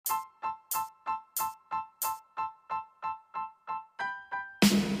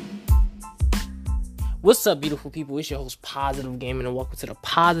What's up, beautiful people? It's your host, Positive Gaming, and welcome to the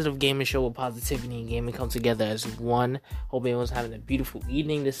Positive Gaming Show, where positivity and gaming come together as one. Hope everyone's having a beautiful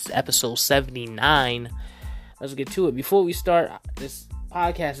evening. This is episode 79. Let's get to it. Before we start, this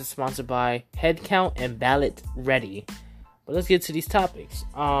podcast is sponsored by Headcount and Ballot Ready. But let's get to these topics.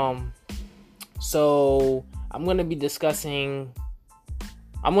 So I'm going to be discussing...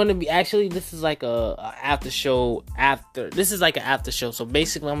 this is like a after show this is like an after show. So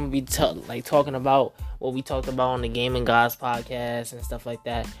basically I'm going to be talking about what we talked about on the Gaming Gods podcast and stuff like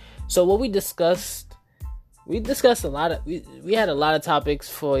that. So what we discussed a lot of, we had a lot of topics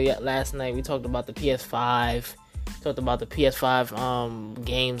for last night. We talked about the PS5, talked about the PS5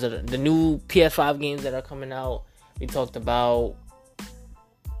 games, the new PS5 games that are coming out. We talked about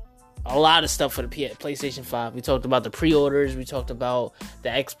a lot of stuff for the PlayStation 5. We talked about the pre-orders. We talked about the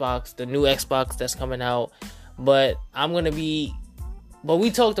Xbox, the new Xbox that's coming out. But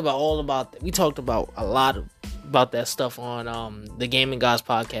we talked about a lot about that stuff on the Gaming Gods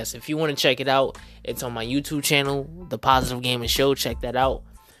podcast. If you want to check it out, it's on my YouTube channel, The Positive Gaming Show. Check that out.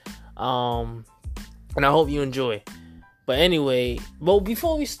 And I hope you enjoy. But anyway,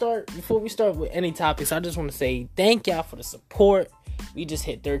 before we start with any topics, I just want to say thank y'all for the support. We just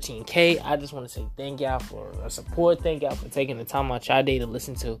hit 13K. I just want to say thank y'all for the support. Thank y'all for taking the time out your day to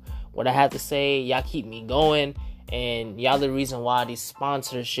listen to what I have to say. Y'all keep me going, and y'all the reason why these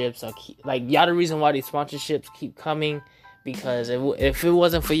sponsorships keep coming. Because if it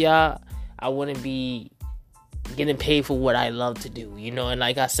wasn't for y'all, I wouldn't be getting paid for what I love to do, And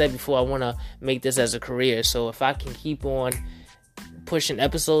like I said before, I want to make this as a career. So if I can keep on pushing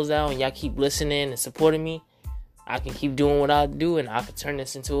episodes out and y'all keep listening and supporting me, I can keep doing what I do, and I can turn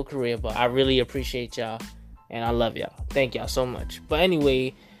this into a career. But I really appreciate y'all, and I love y'all. Thank y'all so much. But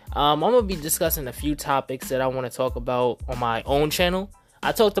anyway, I'm going to be discussing a few topics that I want to talk about on my own channel.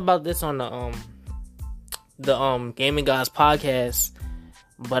 I talked about this on the Gaming Gods podcast,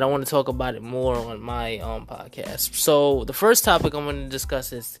 but I want to talk about it more on my podcast. So the first topic I'm going to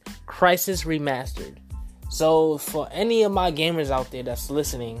discuss is Crysis Remastered. So for any of my gamers out there that's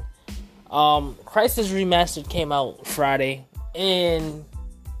listening, Crysis Remastered came out Friday, and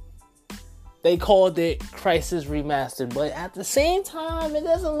they called it Crysis Remastered, but at the same time, it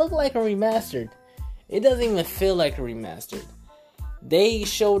doesn't look like a remastered. It doesn't even feel like a remastered. They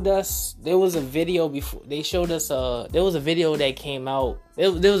showed us, there was a video before, they showed us, there was a video that came out,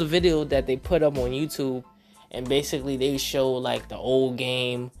 there was a video that they put up on YouTube, and basically they showed like the old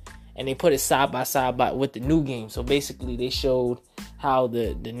game, and they put it side by side with the new game. So basically they showed how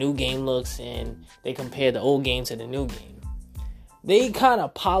the new game looks, and they compared the old game to the new game. They kind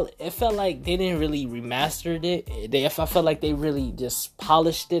of it felt like they didn't really remastered it. I felt like they really just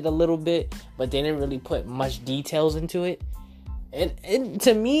polished it a little bit, but they didn't really put much details into it. And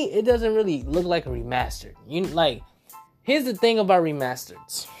to me, it doesn't really look like a remastered. Here's the thing about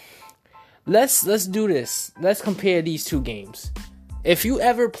remasters. Let's do this. Let's compare these two games. If you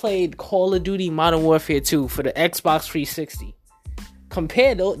ever played Call of Duty Modern Warfare 2 for the Xbox 360,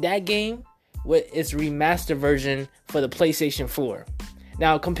 compare that game with its remastered version for the PlayStation 4.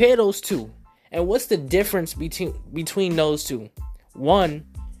 Now, compare those two. And what's the difference between those two? One,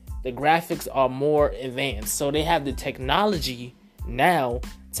 the graphics are more advanced. So they have the technology now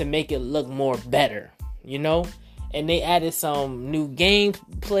to make it look more better, And they added some new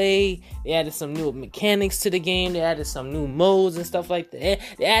gameplay. They added some new mechanics to the game. They added some new modes and stuff like that.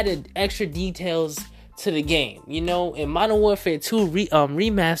 They added extra details to the game. In Modern Warfare 2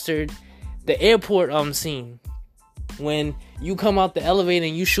 remastered, the airport scene, when you come out the elevator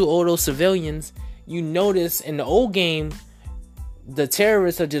and you shoot all those civilians, you notice in the old game, the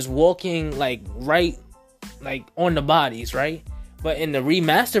terrorists are just walking right on the bodies, right? But in the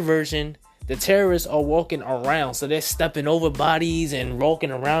remastered version, the terrorists are walking around, so they're stepping over bodies and walking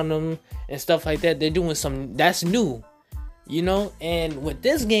around them and stuff like that. They're doing that's new, And with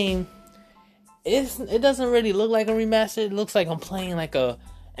this game, it doesn't really look like a remaster. It looks like I'm playing like a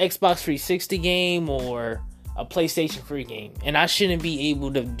Xbox 360 game or a PlayStation 3 game, and I shouldn't be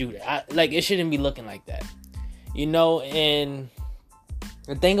able to do that. It shouldn't be looking like that, And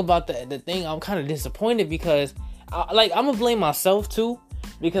the thing about I'm kind of disappointed because I'm gonna blame myself too.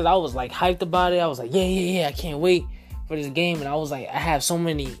 Because I was hyped about it. I was like, yeah, I can't wait for this game. And I was like, I have so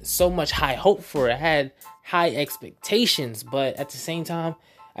much high hope for it. I had high expectations. But at the same time,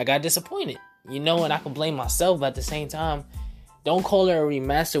 I got disappointed. And I can blame myself. But at the same time, don't call it a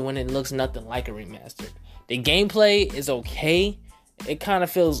remaster when it looks nothing like a remaster. The gameplay is okay. It kind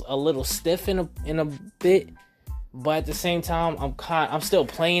of feels a little stiff in a bit. But at the same time, I'm still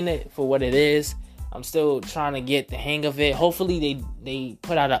playing it for what it is. I'm still trying to get the hang of it. Hopefully they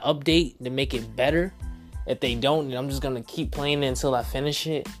put out an update to make it better. if they don't, then I'm just gonna keep playing it until I finish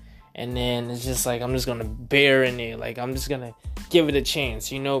it. And then it's just like I'm just gonna bear in it. Like I'm just gonna give it a chance,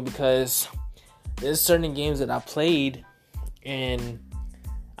 because there's certain games that I played and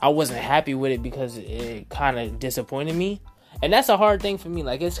I wasn't happy with it because it kind of disappointed me. And that's a hard thing for me.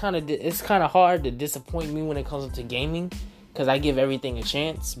 Like it's kind of hard to disappoint me when it comes to gaming because I give everything a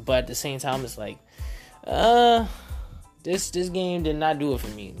chance. But at the same time, it's like, this game did not do it for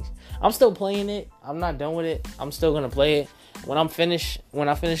me. I'm still playing it. I'm not done with it. I'm still gonna play it. When I finish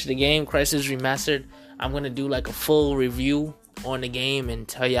the game, Crysis Remastered, I'm gonna do like a full review on the game and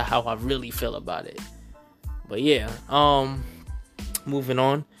tell you how I really feel about it. But yeah, moving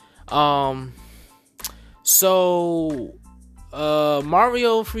on. So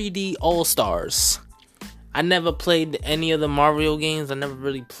Mario 3D All Stars. I never played any of the Mario games.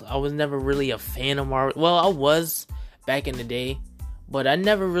 I was never really a fan of Mario. Well, I was back in the day, but I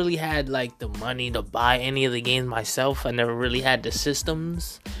never really had like the money to buy any of the games myself. I never really had the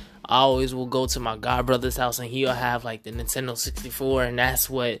systems. I always will go to my god brother's house and he'll have like the Nintendo 64, and that's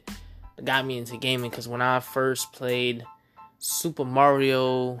what got me into gaming. Because when I first played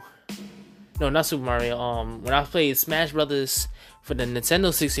when I played Smash Brothers for the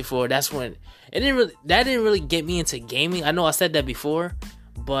Nintendo 64, that's when that didn't really get me into gaming. I know I said that before,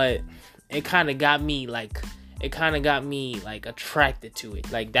 but it kind of got me attracted to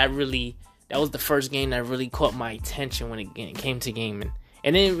it. Like that was the first game that really caught my attention when it came to gaming.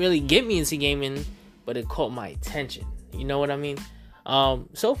 It didn't really get me into gaming, but it caught my attention. You know what I mean?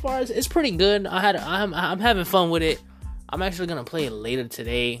 So far it's pretty good. I'm having fun with it. I'm actually gonna play it later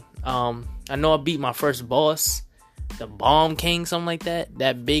today. I know I beat my first boss, the Bomb King, something like that.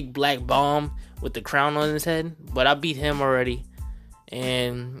 That big black bomb with the crown on his head. But I beat him already,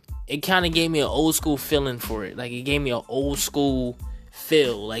 and it kind of gave me an old school feeling for it. Like it gave me an old school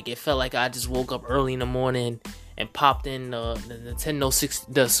feel. Like it felt like I just woke up early in the morning and popped in the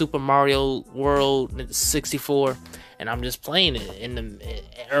Nintendo the Super Mario World 64, and I'm just playing it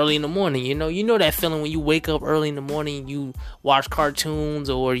early in the morning. You know that feeling when you wake up early in the morning, you watch cartoons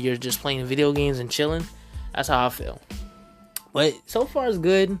or you're just playing video games and chilling. That's how I feel. But so far it's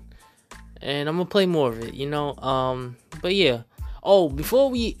good, and I'm gonna play more of it. But yeah. Oh, before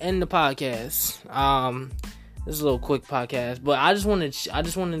we end the podcast, this is a little quick podcast, but I just wanted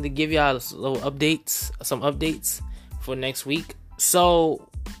to give y'all some updates for next week. So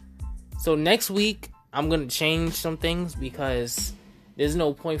next week I'm gonna change some things because there's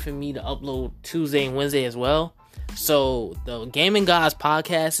no point for me to upload Tuesday and Wednesday as well. So the Gaming Gods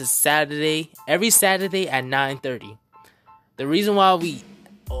podcast is every Saturday at 9:30. The reason why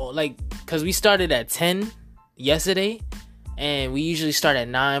because we started at 10 yesterday. And we usually start at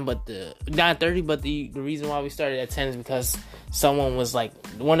 9:30, but the reason why we started at 10 is because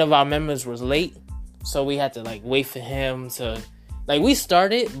one of our members was late, so we had to wait for him to we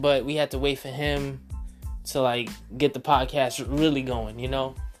started, but we had to wait for him to get the podcast really going,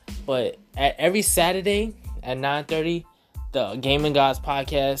 But every Saturday at 9:30, the Gaming Gods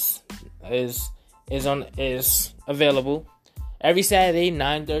podcast is available. Every Saturday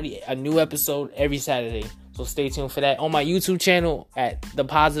 9:30, a new episode every Saturday. So stay tuned for that. On my YouTube channel at The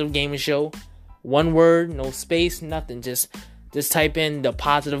Positive Gaming Show. One word, no space, nothing. Just type in The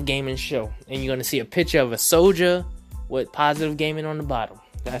Positive Gaming Show. And you're going to see a picture of a soldier with Positive Gaming on the bottom.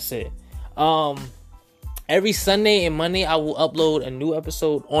 That's it. Every Sunday and Monday, I will upload a new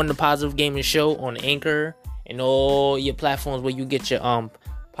episode on The Positive Gaming Show on Anchor and all your platforms where you get your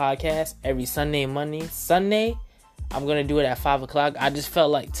podcast. Every Sunday and Monday. Sunday, I'm going to do it at 5 o'clock. I just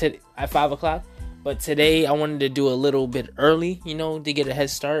felt like at 5 o'clock. But today, I wanted to do a little bit early, to get a head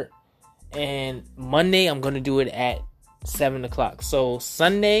start. And Monday, I'm going to do it at 7 o'clock. So,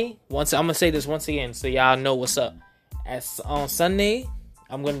 Sunday, I'm going to say this once again so y'all know what's up. On Sunday,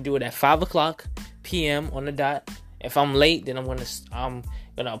 I'm going to do it at 5 o'clock p.m. on the dot. If I'm late, then I'm going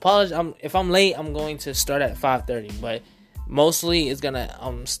to apologize. If I'm late, I'm going to start at 5:30. But mostly, it's going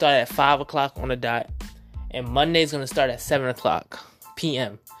to start at 5 o'clock on the dot. And Monday is going to start at 7 o'clock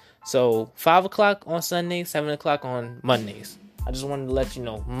p.m. So, 5 o'clock on Sunday, 7 o'clock on Mondays. I just wanted to let you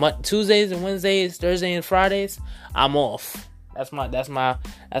know. Tuesdays and Wednesdays, Thursdays and Fridays, I'm off. That's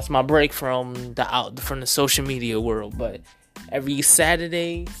my break from the social media world. But every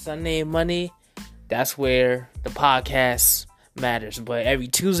Saturday, Sunday, and Monday, that's where the podcast matters. But every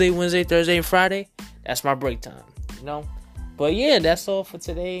Tuesday, Wednesday, Thursday, and Friday, that's my break time. But yeah, that's all for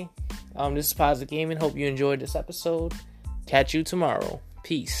today. This is Positive Gaming. Hope you enjoyed this episode. Catch you tomorrow.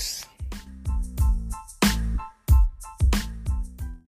 Peace.